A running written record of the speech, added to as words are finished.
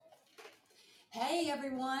Hey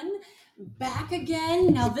everyone, back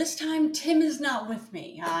again. Now this time Tim is not with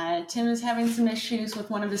me. Tim is having some issues with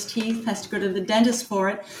one of his teeth, has to go to the dentist for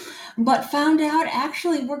it, but found out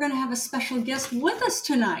actually we're going to have a special guest with us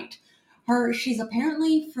tonight. She's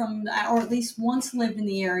apparently from, or at least once lived in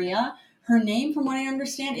the area. Her name, from what I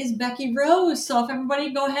understand, is Becky Rose. So if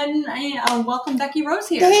everybody go ahead and welcome Becky Rose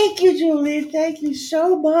here. Thank you, Jolynn. Thank you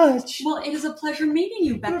so much. Well, it is a pleasure meeting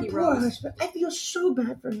you, Becky Rose. But I feel so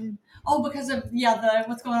bad for him. Oh, because of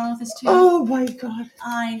what's going on with his tooth. Oh my God!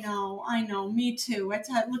 I know. Me too. It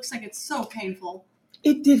looks like it's so painful.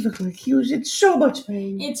 It did look like he was in so much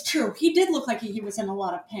pain. It's true. He did look like he was in a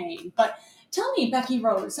lot of pain. But tell me, Becky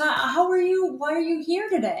Rose, how are you? Why are you here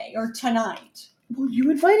today or tonight? Well, you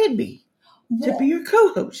invited me to be your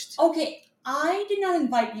co-host. Okay, I did not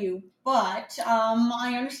invite you, but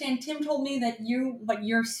I understand Tim told me that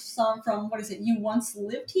you're son from, what is it? You once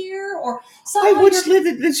lived here, or I once lived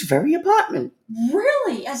in this very apartment.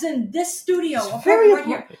 Really? As in this studio? This very right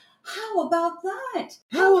apartment. Here. How about that?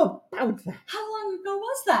 How about that? How long ago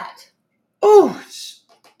was that? Oh, it's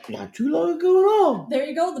not too long ago at all. There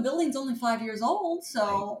you go. The building's only 5 years old,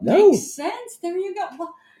 so makes sense. There you go.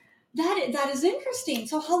 Well, that is interesting.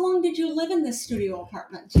 So how long did you live in this studio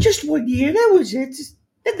apartment? Just 1 year, that was it.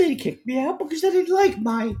 And they kicked me out because they didn't like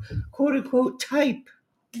my quote-unquote type.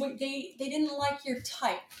 Wait, they didn't like your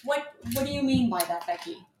type. What do you mean by that,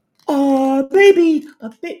 Becky? Maybe a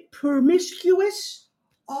bit promiscuous.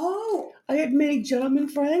 Oh. I had many gentlemen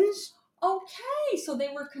friends. Okay, so they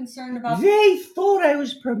were concerned about... They thought I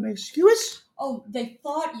was promiscuous. Oh, they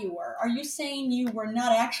thought you were. Are you saying you were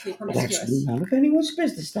not actually promiscuous? That's none of anyone's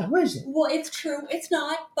business now, is it? Well, it's true. It's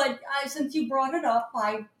not. But since you brought it up,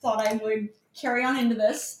 I thought I would carry on into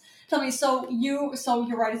this. Tell me, so you're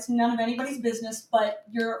right. It's none of anybody's business, but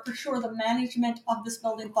you're for sure the management of this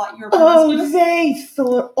building thought you were promiscuous? Oh, they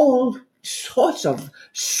thought all sorts of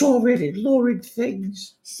sordid and lurid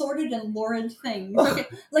things. Sordid and lurid things. Okay.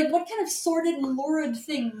 Like what kind of sordid and lurid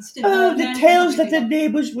things did the tales that the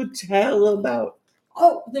neighbors would tell about.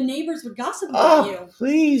 Oh, the neighbors would gossip about you.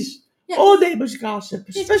 Please. Yeah. All neighbors gossip,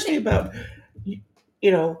 especially about,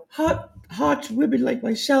 hot women like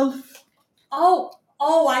myself. Oh,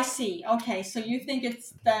 I see. Okay, so you think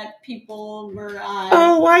it's that people were...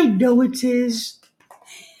 Oh, I know it is.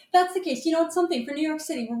 That's the case. You know, it's something. For New York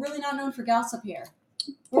City, we're really not known for gossip here.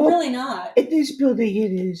 We're really not. In this building,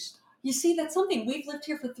 it is. You see, that's something. We've lived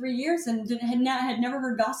here for 3 years and had never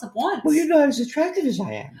heard gossip once. Well, you're not as attractive as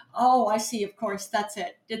I am. Oh, I see. Of course, that's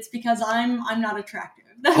it. It's because I'm not attractive.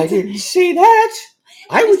 I didn't say that.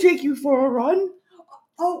 I would take you for a run.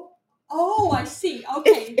 Oh, I see.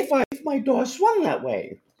 Okay. If my door swung that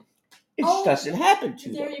way. It doesn't happen to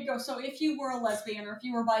me. There you go. So if you were a lesbian or if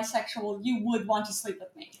you were bisexual, you would want to sleep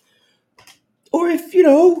with me. Or if,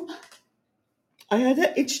 I had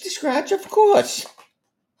an itch to scratch, of course.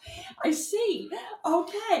 I see.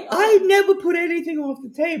 Okay. I never put anything off the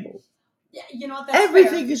table. Yeah, you know what? That's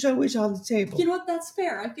Everything fair. is always on the table. You know what? That's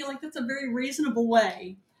fair. I feel like that's a very reasonable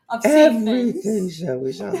way of seeing things. Everything's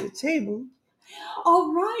always on the table.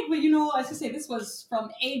 All right. Well, as I say, this was from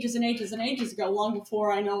ages and ages and ages ago, long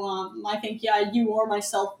before I know, I think, you or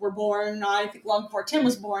myself were born. I think long before Tim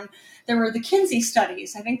was born. There were the Kinsey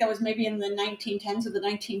studies. I think that was maybe in the 1910s or the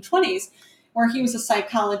 1920s, where he was a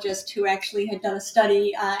psychologist who actually had done a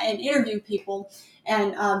study and interviewed people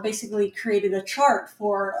and basically created a chart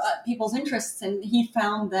for people's interests. And he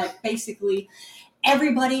found that basically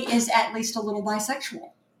everybody is at least a little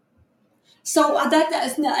bisexual. So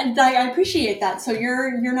I appreciate that. So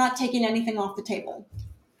you're not taking anything off the table.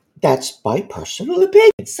 That's my personal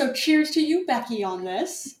opinion. So cheers to you, Becky, on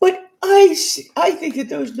this. But I think that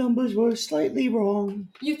those numbers were slightly wrong.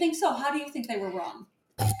 You think so? How do you think they were wrong?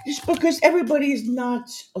 Just because everybody is not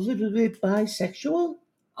a little bit bisexual.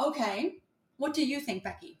 Okay. What do you think,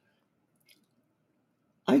 Becky?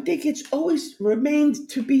 I think it's always remained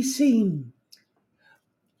to be seen.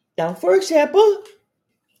 Now, for example,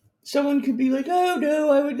 someone could be like, oh,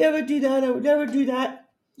 no, I would never do that. I would never do that.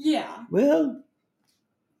 Yeah. Well,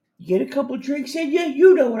 you get a couple drinks in you.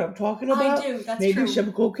 You know what I'm talking about. I do. That's Maybe true.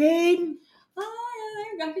 Some cocaine.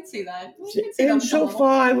 Oh, yeah, I could see that. And so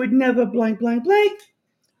far, I would never blank, blank, blank.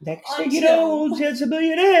 Next thing you know, old Jed's a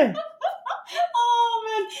millionaire. Oh,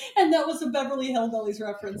 man. And that was a Beverly Hillbillies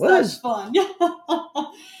reference. It was. That's fun.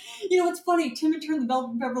 It's funny. Tim had turned the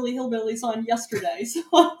Beverly Hillbillies on yesterday. So.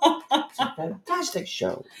 It's a fantastic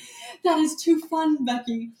show. That is too fun,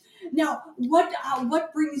 Becky. Now,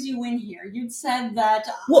 what brings you in here? You'd said that...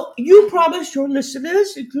 Well, you promised your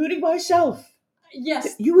listeners, including myself,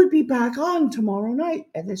 yes, that you would be back on tomorrow night.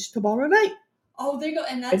 And it's tomorrow night. Oh, there you go.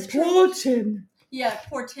 And that's true. Poor Tim. Yeah,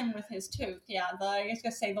 poor Tim with his tooth. Yeah, I was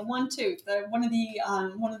gonna say the one tooth, one of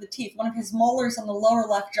the teeth, one of his molars on the lower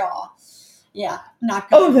left jaw. Yeah, not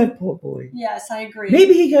good. Oh, that poor boy. Yes, I agree.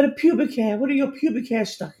 Maybe he got a pubic hair. One of your pubic hair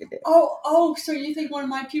stuck in there. Oh, so you think one of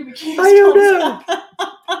my pubic hairs? I don't know.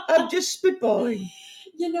 I'm just spitballing.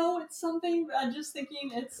 It's something. I'm just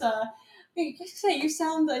thinking. It's Hey, just say you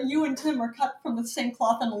sound that you and Tim are cut from the same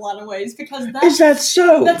cloth in a lot of ways because Is that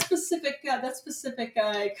so? That specific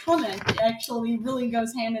comment actually really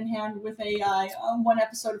goes hand in hand with a one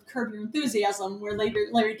episode of Curb Your Enthusiasm where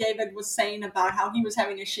Larry David was saying about how he was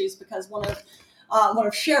having issues because one of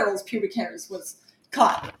Cheryl's pubic hairs was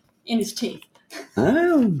caught in his teeth.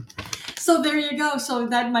 Oh. So there you go. So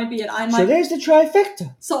that might be it. So there's the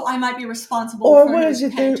trifecta. So I might be responsible or for what his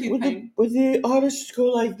is it? With the artists go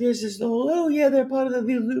like this is the whole, they're part of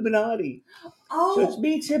the Illuminati. Oh. So it's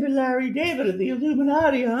me, Tim, and Larry David of the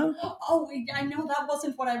Illuminati, huh? Oh, I know that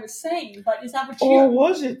wasn't what I was saying, but is that what Or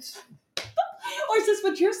was it? Or is this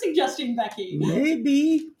what you're suggesting, Becky?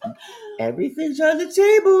 Maybe. Everything's on the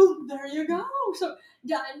table. There you go. So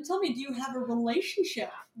tell me, do you have a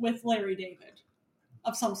relationship with Larry David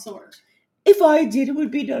of some sort? If I did, it would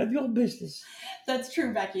be none of your business. That's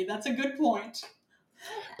true, Becky. That's a good point.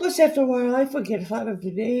 Plus, after a while, I forget a lot of the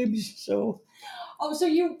names, so... Oh, so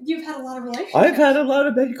you've had a lot of relationships? I've had a lot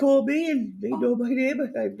of men call me, and they know my name,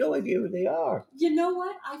 but I have no idea who they are. You know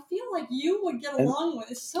what? I feel like you would get along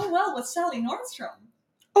so well with Sally Nordstrom.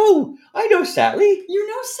 Oh, I know Sally. You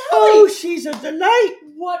know Sally? Oh, she's a delight.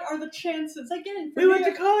 What are the chances? Again, we went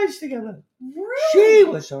to college together. Really? She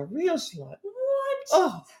was a real slut. What?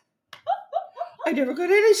 Oh, I never got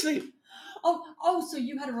any sleep. Oh, so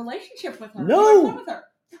you had a relationship with her? No. You had fun with her?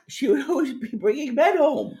 She would always be bringing men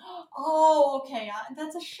home. Oh, okay.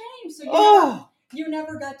 That's a shame. So you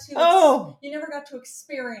never got to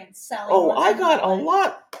experience Sally. Oh, I got a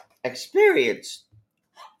lot experience.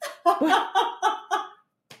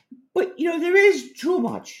 But there is too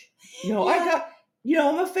much. I'm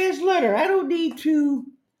a fast learner. I don't need to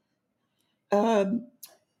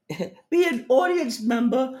be an audience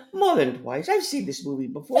member more than twice. I've seen this movie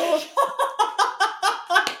before.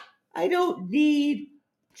 I don't need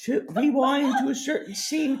to rewind to a certain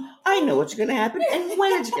scene. I know what's going to happen and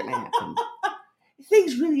when it's going to happen.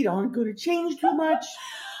 Things really aren't going to change too much.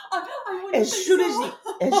 As soon as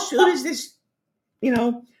this,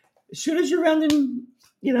 as soon as you're running,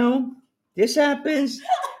 this happens.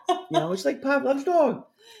 It's like Pavlov's dog.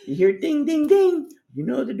 You hear ding, ding, ding. You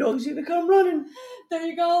know the dog's going to come running. There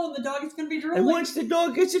you go, and the dog is going to be drooling. And once the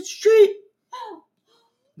dog gets its treat,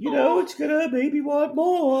 it's going to maybe want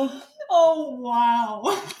more. Oh, wow.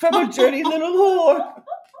 From a dirty little whore.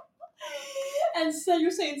 And so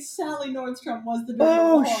you're saying Sally Nordstrom was the dirty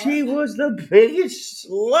little whore. She was the biggest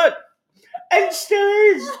slut. And still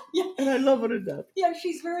is. Yeah. And I love her to death. Yeah,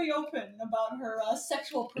 she's very open about her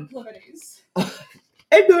sexual proclivities.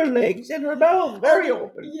 And her legs and her mouth, very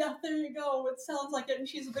open. Yeah, there you go. It sounds like it. And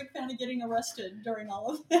she's a big fan of getting arrested during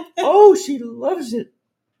all of it. Oh, she loves it.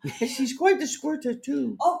 She's quite the squirter,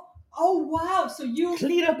 too. Oh, wow. So you...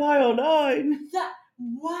 Clean up aisle 9.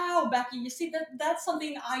 Wow, Becky. You see, that's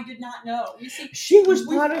something I did not know. You see, she was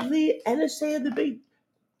part of the NSA and the big...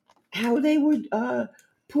 How they would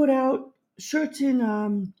put out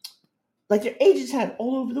certain... like their agents had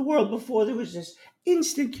all over the world before there was this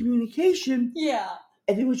instant communication. Yeah.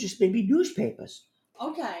 And it was just maybe newspapers.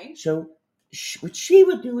 Okay. So what she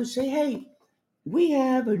would do is say, hey, we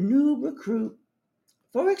have a new recruit.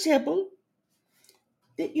 For example,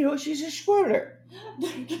 she's a squirter.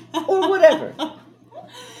 Or whatever.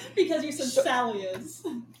 Because you said Sally is.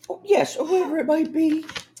 Yes, or whatever it might be.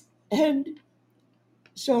 And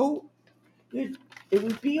so it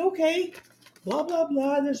would be okay. Blah, blah,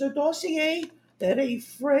 blah. There's a dossier that a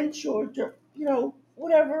French or,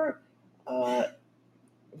 whatever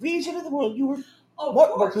region of the world you were...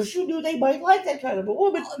 because you knew they might like that kind of a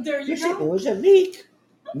woman. There you go. There was a leak,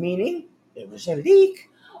 meaning there was a leak.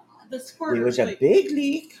 The squirter There was a big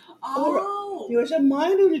leak. Oh. Or there was a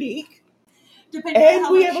minor leak. Depending on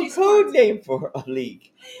how we much have a code name for a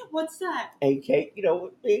leak. What's that?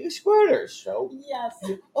 Being a squirter. So, yes.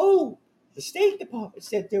 The State Department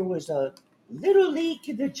said there was a little leak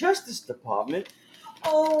in the Justice Department.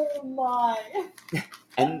 Oh, my.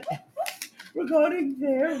 And regarding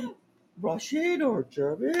their Russian or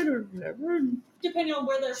German or whatever. Depending on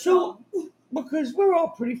where they're from. Because we're all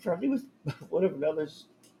pretty friendly with one of another's.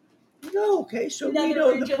 Okay, so we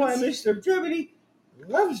know the Prime Minister of Germany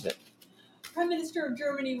loves it. Prime Minister of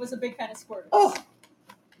Germany was a big fan of squirters. Oh,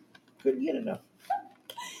 couldn't get enough.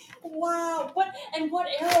 Wow. What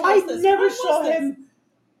era was this? I never saw him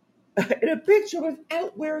in a picture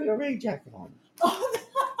without wearing a rain jacket on.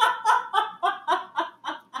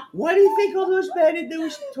 Why do you think all those men in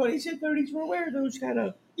those 20s and 30s were wearing those kind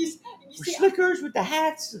of you see, slickers with the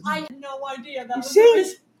hats? I had no idea that You was see? the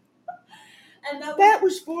reason. And That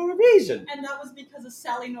was for a reason. and that was because of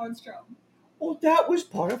Sally Nordstrom. Well, that was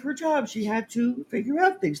part of her job. She had to figure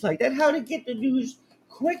out things like that, how to get the news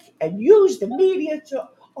quick and use the media to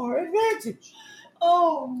our advantage.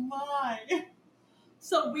 Oh my!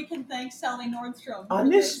 So we can thank Sally Nordstrom On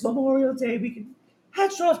for this Memorial Day, we can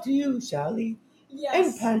hats off to you, Sally, and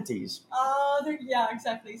Yes. panties. Yeah,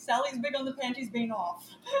 exactly. Sally's big on the panties being off.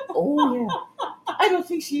 Oh yeah. I don't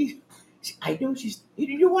think I know she's.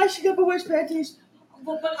 You know why she never wears panties?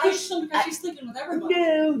 Well, but I assume because she's sleeping with everybody.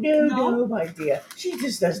 No, my dear. She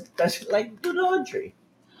just doesn't like do laundry.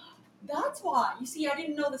 That's why. You see, I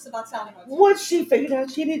didn't know this about Sally Nordstrom. Once she figured out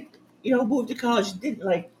she didn't, move to college, didn't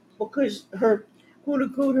like because her quote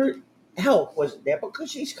unquote her health wasn't there because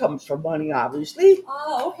she comes from money, obviously.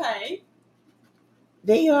 Oh, okay.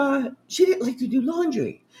 She didn't like to do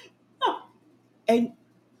laundry, and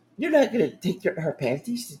you're not gonna take her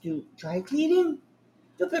panties to do dry cleaning.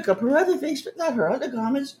 You'll pick up her other things, but not her other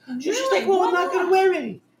garments. She's just like, well, I'm not going to wear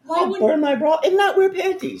any. I'll burn my bra and not wear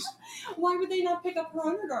panties. Why would they not pick up her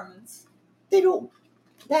undergarments? They don't.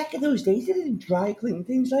 Back in those days, they didn't dry clean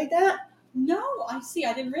things like that. No, I see.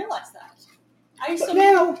 I didn't realize that. But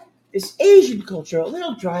now, this Asian culture,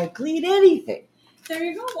 they'll dry clean anything. There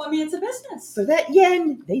you go. Well, I mean, it's a business. For that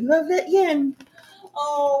yen, they love that yen.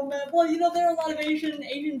 Oh, man. Well, there are a lot of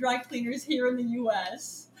Asian dry cleaners here in the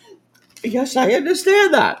U.S. Yes, I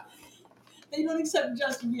understand that. They don't accept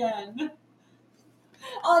just yen.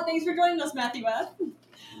 Thanks for joining us, Matthew F.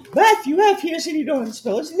 Matthew F. Here's and you don't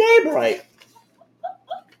spell his name right.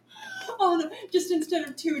 Oh, no, just instead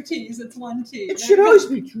of 2 T's, it's 1 T. It should always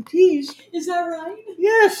be 2 T's. Is that right?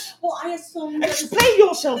 Yes. Well, I assume... Explain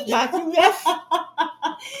yourself, Matthew F.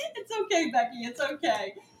 It's okay, Becky. It's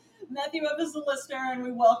okay. Matthew F is a listener, and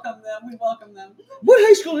we welcome them. What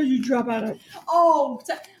high school did you drop out of?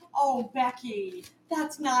 Oh, Becky.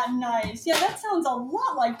 That's not nice. Yeah, that sounds a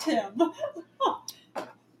lot like Tim.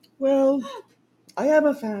 Well, I am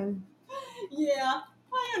a fan. Yeah,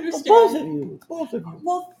 I understand. Both of you.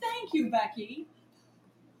 Well, thank you, Becky.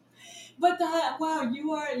 But wow,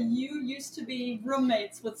 you used to be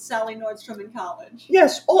roommates with Sally Nordstrom in college.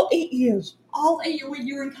 Yes, all 8 years. All 8 years?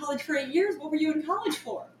 You were in college for 8 years? What were you in college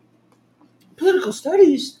for? Political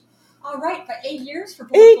studies. All right, for 8 years for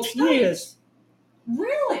political 8 studies. years.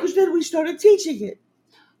 Really? Because then we started teaching it.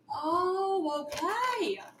 Oh,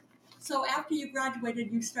 okay. So after you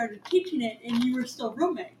graduated, you started teaching it, and you were still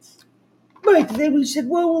roommates. Right. Then we said,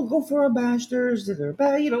 well, we'll go for our masters,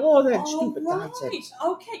 all that stupid nonsense.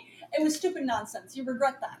 Okay. It was stupid nonsense. You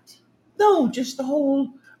regret that? No, just the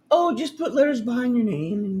whole, just put letters behind your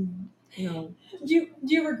name and, Do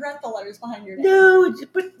you regret the letters behind your name? No,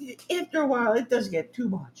 but after a while, it does get too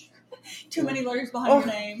much. Too many letters behind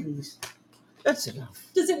your name? Please. That's enough.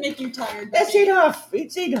 Does it make you tired, Becky? That's enough.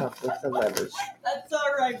 It's enough with the letters. That's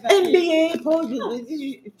all right, Becky.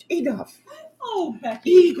 NBA, enough. Oh,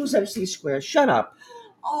 Becky. E equals MC squared. Shut up.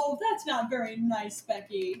 Oh, that's not very nice,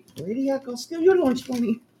 Becky. Where the heck? I'll steal your lunch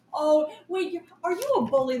money. Oh, wait, are you a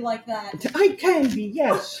bully like that? I can be,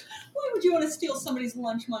 yes. Why would you want to steal somebody's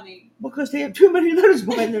lunch money? Because they have too many letters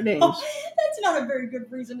behind their names. That's not a very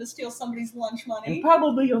good reason to steal somebody's lunch money. And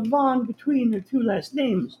probably a Von between their two last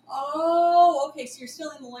names. Oh, okay, so you're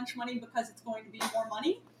stealing the lunch money because it's going to be more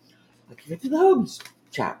money? I give it to the homeless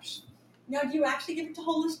chaps. Now, do you actually give it to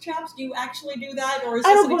homeless chaps? Do you actually do that, or is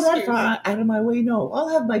I this don't an go excuse? that far out of my way, no. I'll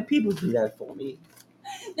have my people do that for me.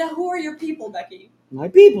 Now, who are your people, Becky? My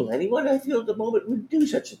people. Anyone I feel at the moment would do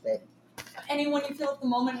such a thing. Anyone you feel at the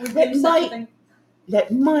moment would That do such a thing?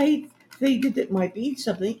 That might think that there might be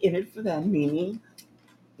something in it for them, meaning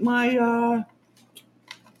my,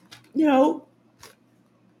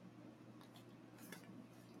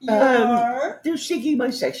 they're seeking my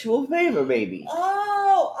sexual favor, maybe.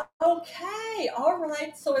 Oh, okay. All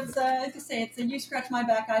right. So it's, like I say, it's a you scratch my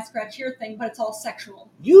back, I scratch your thing, but it's all sexual.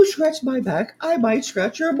 You scratch my back, I might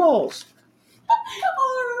scratch your balls.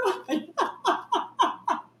 All right.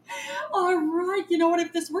 All right. You know what?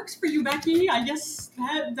 If this works for you, Becky, I guess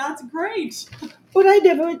that's great. But I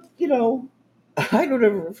never, I don't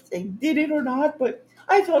know if they did it or not, but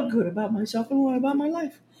I felt good about myself and about my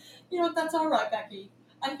life. You know what? That's all right, Becky.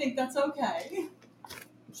 I think that's okay.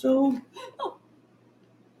 So.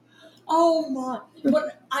 Oh my!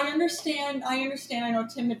 But I understand. I know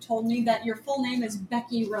Tim had told me that your full name is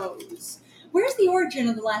Becky Rose. Where's the origin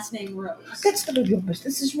of the last name Rose? That's none of your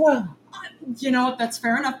business as well. You know what? That's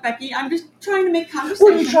fair enough, Becky. I'm just trying to make conversation.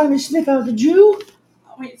 What, are you trying to sniff out the Jew?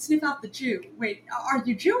 wait, sniff out the Jew. Wait, are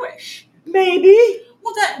you Jewish? Maybe.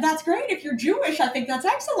 Well, that's great. If you're Jewish, I think that's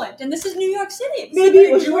excellent. And this is New York City. It's Maybe a it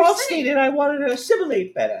very was Jewish Rothstein city. and I wanted to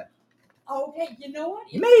assimilate better. Okay, you know what?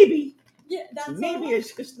 Maybe. Yeah, that's all Maybe right.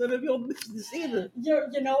 it's just none of your business either.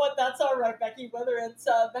 You know what? That's all right, Becky. Whether it's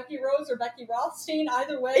Becky Rose or Becky Rothstein,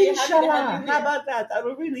 either way, happy to have Inshallah. you here. How about that? That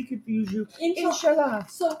will really confuse you. Inshallah.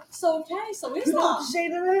 Inshallah. So okay. So You know what to Islam. say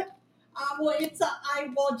to that? Well,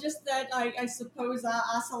 it's just that I suppose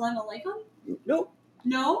assalamu alaikum. Nope.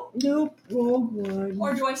 No. Nope. Wrong one.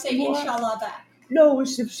 Or do I say What? inshallah back? No,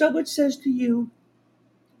 it's if someone says to you,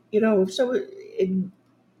 if someone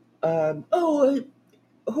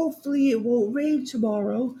hopefully it won't rain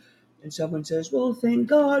tomorrow, and someone says, well, thank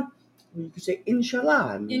God. Well, you can say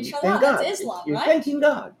inshallah. Inshallah, thank God. that's Islam, You're right? thanking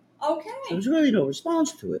God. Okay. So there's really no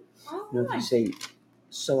response to it. All If you right. say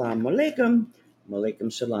salam alaikum,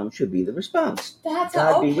 malaikum salam should be the response. That's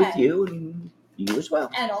God okay. be with you and you as well.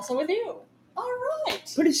 And also with you. All right.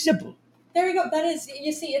 Pretty simple. There you go. That is,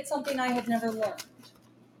 you see, it's something I had never learned.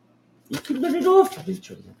 You can let it off of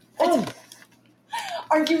each other. Oh.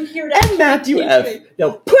 Are you here to And Matthew teach F. me?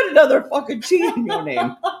 Now put another fucking T in your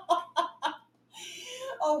name.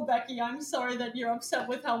 Oh, Becky, I'm sorry that you're upset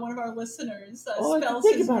with how one of our listeners Oh, spells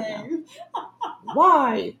think his about name.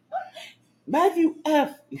 Why? Matthew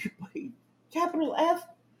F. Capital F?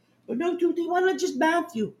 But no 2T. Why not just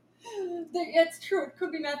Matthew? It's true. It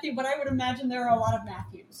could be Matthew, but I would imagine there are a lot of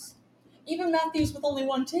Matthews. Even Matthews with only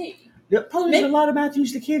one T. There probably is a lot of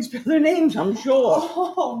Matthews that can't spell their names, I'm sure.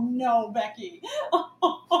 Oh, no, Becky.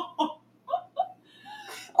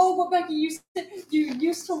 Oh, but Becky, you said you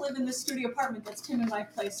used to live in this studio apartment that's Tim and my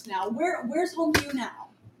place now. Where's home to you now?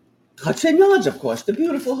 Hudson Yards, of course. The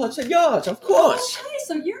beautiful Hudson Yards, of course. Okay,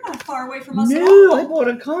 so you're not far away from us at all. No, I bought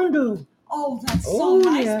a condo. Oh, that's so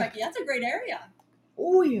nice, yeah. Becky. That's a great area.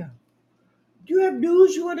 Oh, yeah. Do you have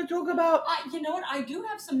news you want to talk about? You know what? I do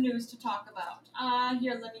have some news to talk about.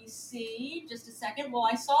 Here, let me see. Just a second. Well,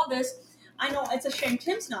 I saw this. I know it's a shame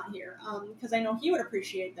Tim's not here because I know he would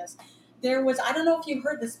appreciate this. There was, I don't know if you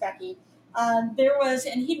heard this, Becky. There was,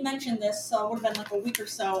 and he'd mentioned this, so it would have been like a week or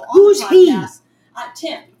so on Who's the he? podcast.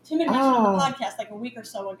 Tim. Tim had mentioned on the podcast like a week or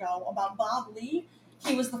so ago about Bob Lee.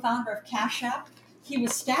 He was the founder of Cash App. He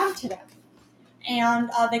was stabbed to death. And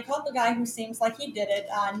they caught the guy who seems like he did it,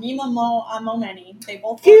 Nima Momeni. They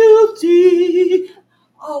both guilty.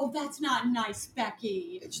 Oh, that's not nice,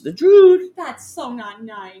 Becky. It's the truth. That's so not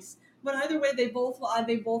nice. But either way, they both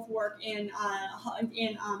work in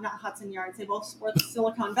not Hudson Yards. They both work in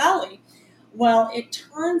Silicon Valley. Well, it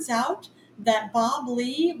turns out that Bob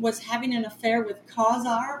Lee was having an affair with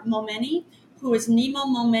Kawsar Momeni, who is Nima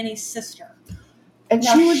Momeni's sister. And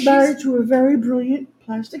now, she was married to a very brilliant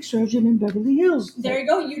plastic surgeon in Beverly Hills. There you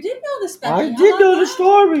go. You did know this, Becky. I did know the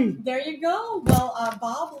story. There you go. Well,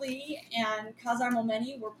 Bob Lee and Kawsar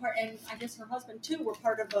Momeni were part, and I guess her husband too, were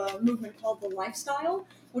part of a movement called the Lifestyle,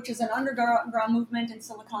 which is an underground movement in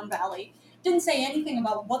Silicon Valley. Didn't say anything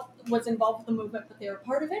about what was involved with the movement, but they were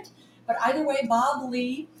part of it. But either way, Bob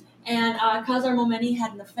Lee and Kawsar Momeni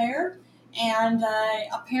had an affair, and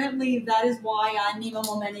apparently that is why Nima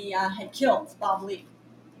Momeni had killed Bob Lee.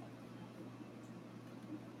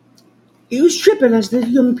 He was tripping, as the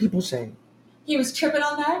young people say. He was tripping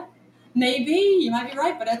on that? Maybe. You might be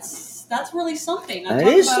right, but that's really something. That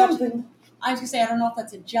is something. I was going to say, I don't know if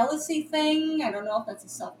that's a jealousy thing. I don't know if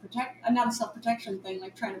that's not a self-protection thing,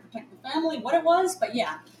 like trying to protect the family, what it was. But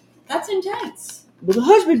yeah, that's intense. Well, the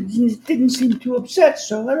husband didn't seem too upset,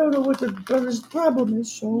 so I don't know what the brother's problem is.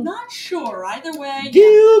 So not sure. Either way.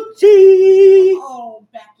 Guilty. Oh,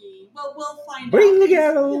 Becky. Well, we'll find out. Bring the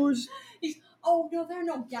gallows. Oh, no, there are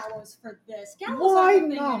no gallows for this. Gallows Why aren't a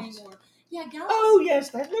thing not? anymore. Yeah, gallows. Oh, yes,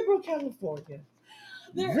 that liberal California.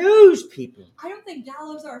 Those people. I don't think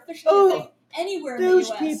gallows are officially a thing anywhere in the U.S.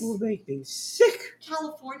 Those people make me sick.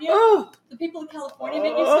 California? Oh. The people of California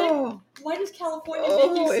make you sick? Why does California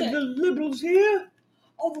make you sick? And the liberals here?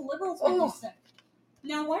 Oh, the liberals make you sick.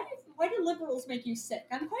 Now, why do liberals make you sick?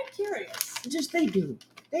 I'm quite curious. Just they do.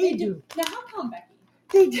 They do. Now, how come, Becky?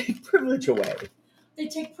 They take privilege away. They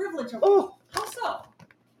take privilege away? Oh. How so?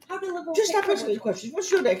 How do liberals just stop asking me questions.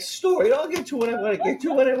 What's your next story? I'll get to what I want to get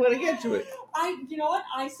to when I want to get to it. You know what?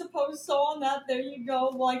 I suppose so on that. There you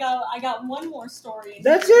go. Well, I got one more story.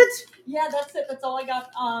 That's it? Yeah, that's it. That's all I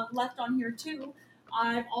got left on here, too.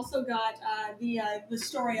 I've also got the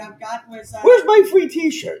story I've got was... Where's my free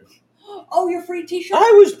t-shirt? Oh, your free t-shirt?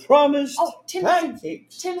 I was promised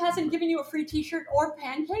pancakes. Tim hasn't given you a free t-shirt or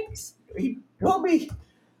pancakes? He told me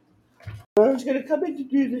I was going to come in to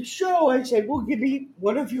do the show. I said, well, give me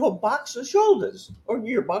one of your box of shoulders or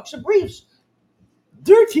your box of briefs.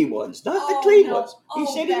 dirty ones, not the clean ones. He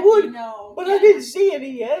said he would, but I didn't see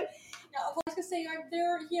any yet. No, I was gonna say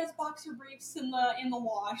he has boxer briefs in the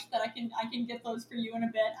wash that I can get those for you in a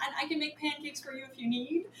bit, and I can make pancakes for you if you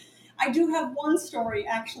need. I do have one story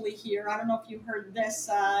actually here. I don't know if you heard this,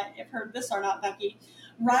 or not, Becky.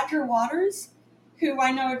 Roger Waters, who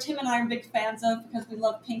I know Tim and I are big fans of because we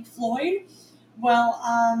love Pink Floyd.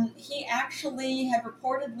 Well, he actually had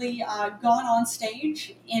reportedly gone on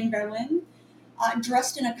stage in Berlin,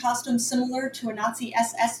 dressed in a costume similar to a Nazi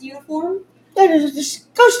SS uniform. That is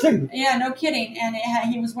disgusting. Yeah, no kidding. And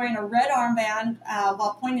he was wearing a red armband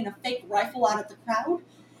while pointing a fake rifle out at the crowd.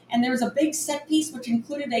 And there was a big set piece which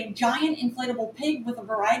included a giant inflatable pig with a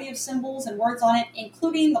variety of symbols and words on it,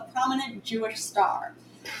 including the prominent Jewish star.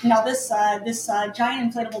 Now, this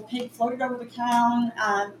giant inflatable pig floated over the town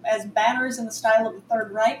as banners in the style of the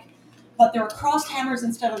Third Reich, but there were crossed hammers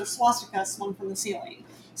instead of the swastika swung from the ceiling.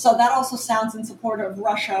 So that also sounds in support of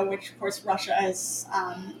Russia, which, of course, Russia has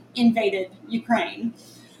invaded Ukraine.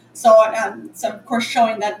 So of course,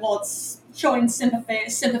 showing that, well, it's showing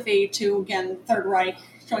sympathy to, again, Third Reich,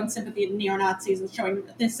 showing sympathy to neo-Nazis and showing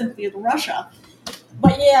sympathy to Russia.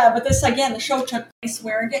 But this, again, the show took place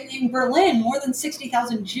where in Berlin, more than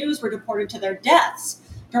 60,000 Jews were deported to their deaths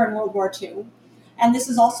during World War II. And this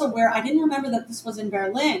is also where, I didn't remember that this was in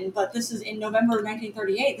Berlin, but this is in November of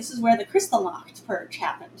 1938. This is where the Kristallnacht purge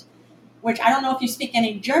happened, which I don't know if you speak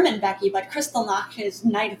any German, Becky, but Kristallnacht is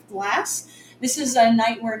Night of Glass. This is a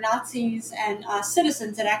night where Nazis and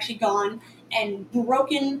citizens had actually gone and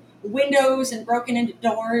broken windows and broken into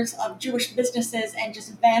doors of Jewish businesses and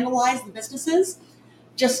just vandalized the businesses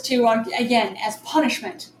just to, again, as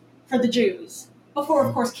punishment for the Jews. Before,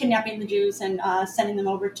 of course, kidnapping the Jews and sending them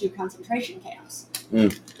over to concentration camps. Now,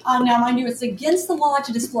 mind you, it's against the law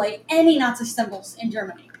to display any Nazi symbols in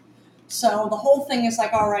Germany. So the whole thing is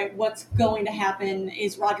like, all right, what's going to happen?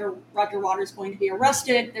 Is Roger Waters going to be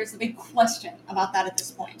arrested? There's a big question about that at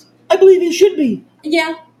this point. I believe he should be.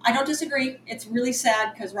 Yeah, I don't disagree. It's really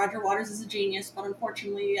sad because Roger Waters is a genius, but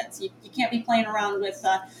unfortunately, you can't be playing around with,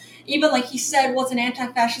 even like he said, well, it's an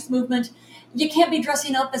anti-fascist movement. You can't be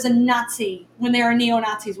dressing up as a Nazi when there are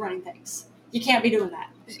neo-Nazis running things. You can't be doing that.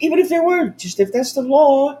 Even if there were, just if that's the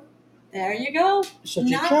law. There you go.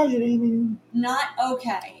 Such a tragedy. Not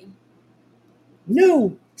okay.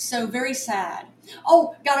 No. So very sad.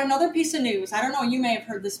 Oh, got another piece of news. I don't know, you may have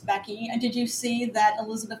heard this, Becky. Did you see that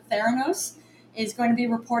Elizabeth Theranos is going to be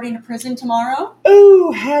reporting to prison tomorrow?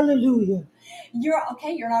 Oh, hallelujah. You're not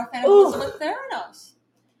a fan of Elizabeth Theranos.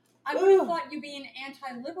 I would have thought you being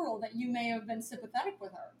anti-liberal that you may have been sympathetic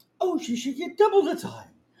with her. Oh, she should get double the time.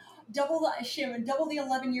 Double the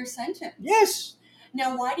 11-year sentence. Yes.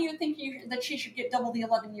 Now, why do you think that she should get double the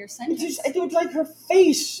 11-year sentence? I don't like her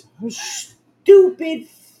face. Her stupid,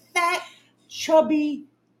 fat, chubby,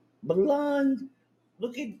 blonde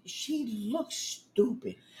looking. She looks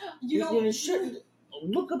stupid. There's a certain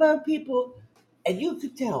look about people, and you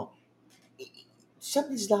could tell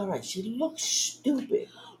something's not right. She looks stupid.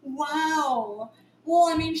 Wow. Well,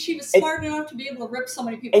 I mean, she was smart enough to be able to rip so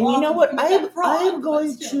many people off. And you know what? I am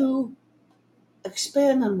going to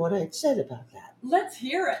expand on what I had said about that. Let's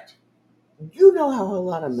hear it. You know how a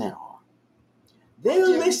lot of men are. They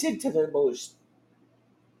listen to the most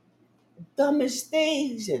dumbest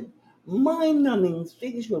things and mind-numbing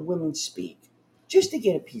things when women speak, just to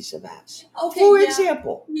get a piece of ass. Okay. For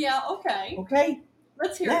example. Yeah. Okay. Okay.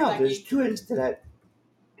 Let's hear it. Now there's two ends to that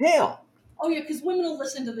tale. Oh yeah, because women will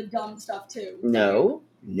listen to the dumb stuff too. No,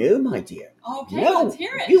 my dear. Okay, no, let's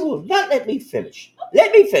hear it. You will not let me finish.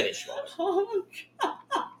 Let me finish.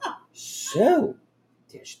 So,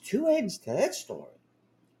 there's two ends to that story.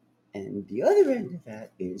 And the other end of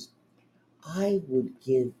that is, I would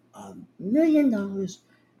give $1 million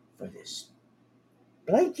for this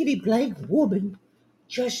blankety blank woman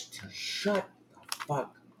just to shut the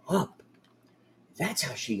fuck up. That's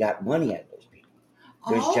how she got money out of those people.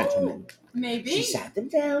 Those gentlemen. Maybe. She sat them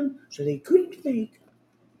down so they couldn't make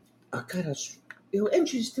a kind of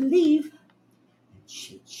entrance to leave.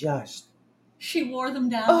 And she wore them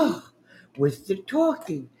down. With the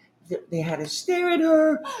talking. They had to stare at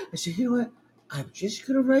her. I said, you know what? I'm just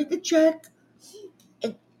going to write the check.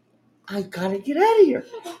 And I got to get out of here.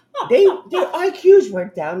 Their IQs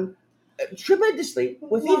went down tremendously.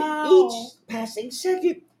 Within each passing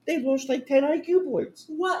second, they lost like 10 IQ points.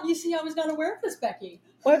 Well, you see, I was not aware of this, Becky.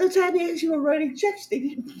 By the time they actually were writing checks, they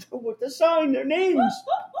didn't know what to sign their names.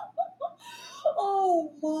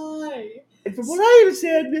 Oh, my. And from what I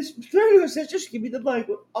understand, Miss Theranos says, just give me the blank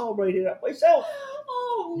one. I'll write it up myself.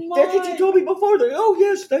 Oh, my. That's what you told me before.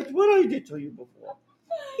 Yes, that's what I did tell you before.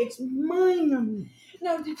 It's mine.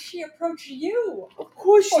 Now, did she approach you? Of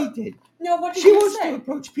course she did. No, what did She you wants say? to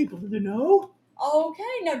approach people in the know. Okay.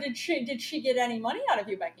 Now, did she get any money out of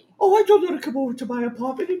you, Becky? Oh, I told her to come over to my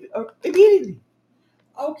apartment immediately.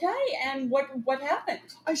 Okay. And what happened?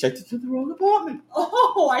 I sent it to the wrong apartment.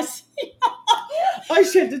 Oh, I see. I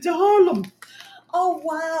sent it to Harlem. Oh,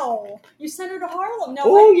 wow. You sent her to Harlem. Now,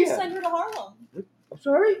 Oh, why did you yeah. send her to Harlem? I'm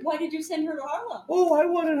sorry? Why did you send her to Harlem? Oh, I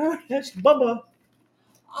wanted her. That's Bubba.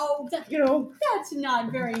 Oh, You know, that's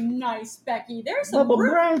not very nice, Becky. Bubba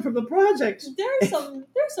Brown from the projects. There's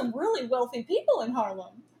some really wealthy people in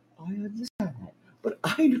Harlem. I understand that. But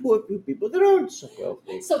I know a few people that aren't so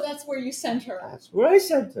wealthy. So that's where you sent her. That's where I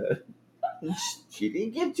sent her. She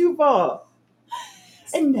didn't get too far.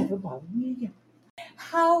 And never bothered me again.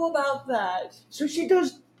 How about that? So she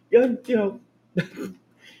does, you know,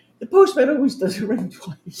 the postman always doesn't ring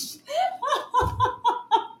twice.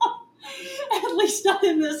 At least not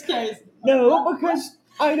in this case. No, because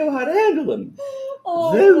I know how to handle them.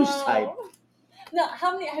 Oh, Those wow. type. Now,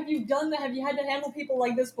 how many have you done that? Have you had to handle people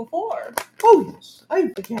like this before? Oh, yes.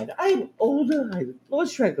 I'm older. I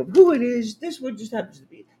lost track of who it is. This one just happens to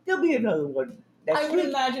be. There'll be another one next I would week.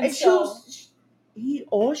 imagine And so. he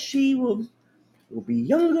or she will be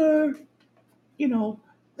younger. You know,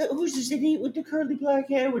 who's this idiot with the curly black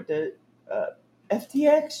hair with the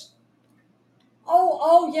FTX?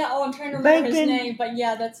 Oh, yeah. Oh, I'm trying to remember his Bankman. name, but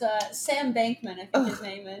yeah, that's Sam Bankman, I think his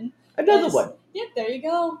name is. Another one. Yep, there you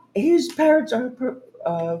go. His parents are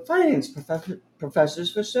finance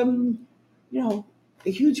professors for some,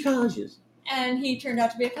 huge colleges. And he turned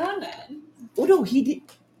out to be a con man. Oh no, he did.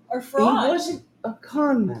 Or fraud. He wasn't a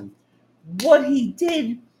con man. What he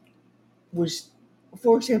did was,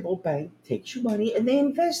 for example, a bank takes your money and they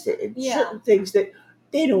invest it in certain things that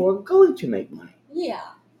they know are going to make money. Yeah.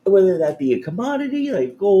 Whether that be a commodity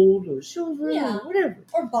like gold or silver or whatever.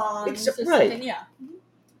 Or bonds or right. something, yeah.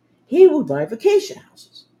 He would buy vacation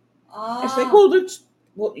houses. Ah. It's like,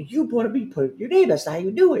 well, you bought it, you put it in your name. That's how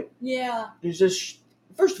you do it. Yeah. There's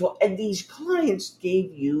first of all, and these clients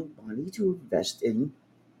gave you money to invest in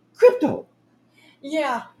crypto.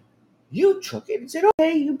 Yeah. You took it and said,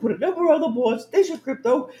 okay, you put a number on the boards, there's your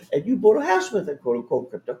crypto, and you bought a house with it, quote unquote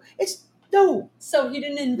crypto. No. So he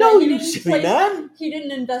didn't invest. No, you silly man. He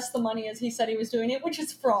didn't invest the money as he said he was doing it, which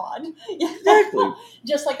is fraud. Exactly.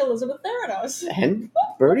 Just like Elizabeth Theranos. And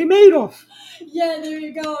Bernie Madoff. Yeah, there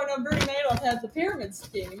you go. No, Bernie Madoff had the pyramid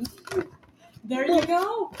scheme. There you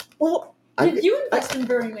go. Well, did you invest in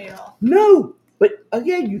Bernie Madoff? No, but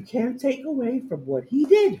again, you can't take away from what he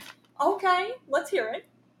did. Okay, let's hear it.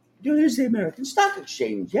 There's the American Stock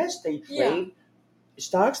Exchange. Yes, they trade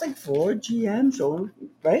stocks like Ford, GM, so on,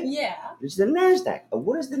 right? Yeah. There's the NASDAQ.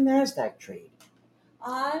 What does the NASDAQ trade?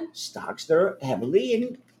 Stocks that are heavily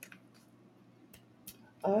in.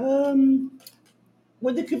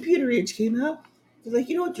 When the computer age came out, they're like,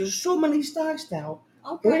 you know what? There's so many stocks now.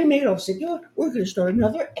 Okay. Bernie Madoff said, you know what? We're going to start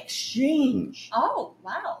another exchange. Oh,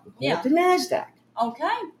 wow. Called the NASDAQ.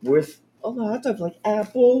 Okay. With a lot of like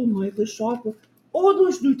Apple, Microsoft, all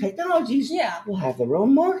those new technologies will have their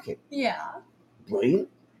own market. Yeah. Brilliant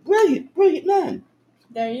man.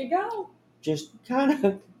 There you go. Just kind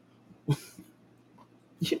of,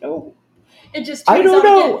 It just. I don't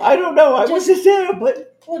know. I wasn't there,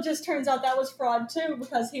 but. Well, it just turns out that was fraud too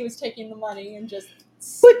because he was taking the money and just.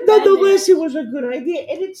 But nonetheless, it was a good idea,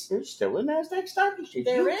 and there's still a NASDAQ stock exchange.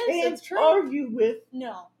 It's true. Argue with.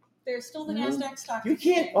 No, there's still the NASDAQ stock exchange.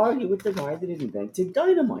 You can't argue with the guy that invented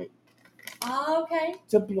dynamite. Okay.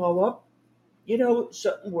 To blow up,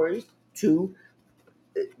 certain words to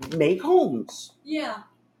make homes. Yeah.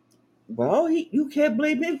 Well, you can't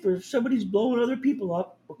blame him for somebody's blowing other people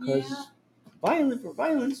up because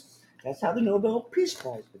violence. That's how the Nobel Peace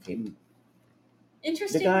Prize became.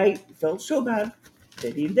 Interesting. The guy felt so bad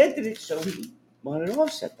that he invented it, so he wanted to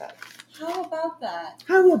offset that. How about that?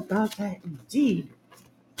 How about that, indeed?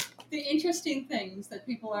 The interesting things that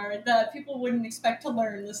people wouldn't expect to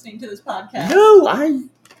learn listening to this podcast. No, I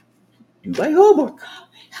do my homework.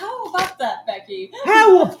 How about that, Becky?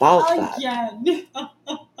 How about that? Again.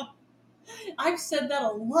 I've said that a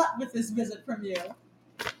lot with this visit from you.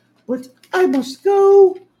 But I must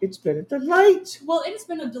go. It's been a delight. Well, it has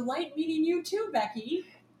been a delight meeting you too, Becky.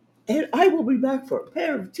 And I will be back for a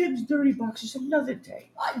pair of Tim's Dirty Boxes another day.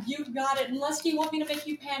 You've got it, unless you want me to make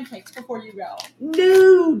you pancakes before you go.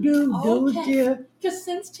 No, dear. Because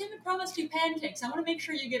since Tim had promised you pancakes, I want to make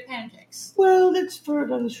sure you get pancakes. Well, that's for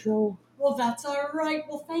another show. Well, that's all right.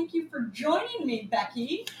 Well, thank you for joining me,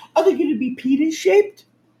 Becky. Are they going to be penis-shaped?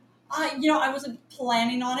 I wasn't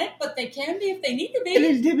planning on it, but they can be if they need to And be.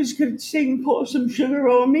 then Tim is going to sing Pour Some Sugar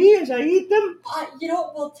on Me as I eat them.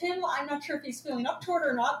 Well, Tim, I'm not sure if he's feeling up to it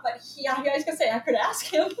or not, but I was gonna say I could ask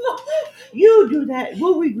him. You do that.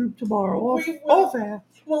 We'll regroup tomorrow. We will. Off air.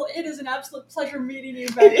 Well, it is an absolute pleasure meeting you,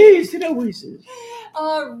 It Becky. is. It always is.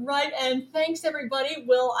 Right, and thanks everybody.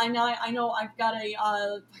 Will, I know I've got I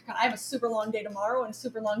have a super long day tomorrow and a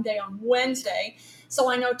super long day on Wednesday, so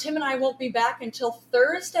I know Tim and I won't be back until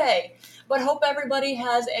Thursday. But hope everybody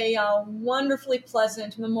has a wonderfully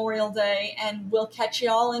pleasant Memorial Day, and we'll catch you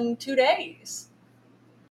all in 2 days.